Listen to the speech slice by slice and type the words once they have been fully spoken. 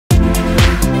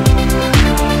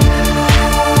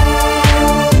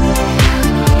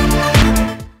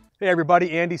Hey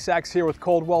everybody, Andy Sachs here with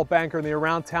Coldwell Banker and the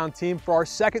Around Town team for our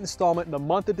second installment in the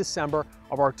month of December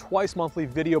of our twice monthly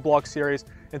video blog series.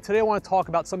 And today I want to talk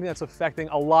about something that's affecting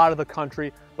a lot of the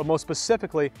country, but most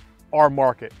specifically our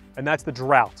market, and that's the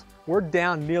drought. We're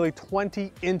down nearly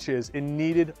 20 inches in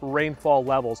needed rainfall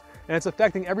levels, and it's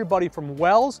affecting everybody from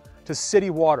wells to city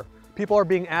water. People are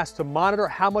being asked to monitor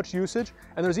how much usage,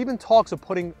 and there's even talks of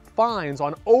putting fines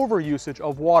on overusage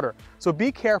of water. So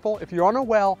be careful. If you're on a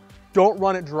well, don't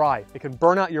run it dry. It can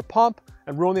burn out your pump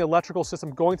and ruin the electrical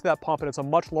system going to that pump, and it's a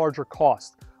much larger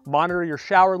cost. Monitor your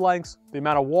shower lengths, the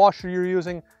amount of washer you're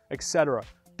using, etc.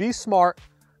 Be smart.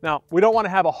 Now, we don't want to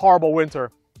have a horrible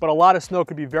winter, but a lot of snow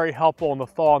could be very helpful in the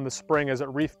thaw and the spring as it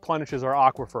replenishes our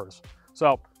aquifers.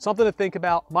 So, something to think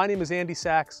about. My name is Andy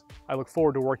Sachs. I look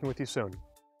forward to working with you soon.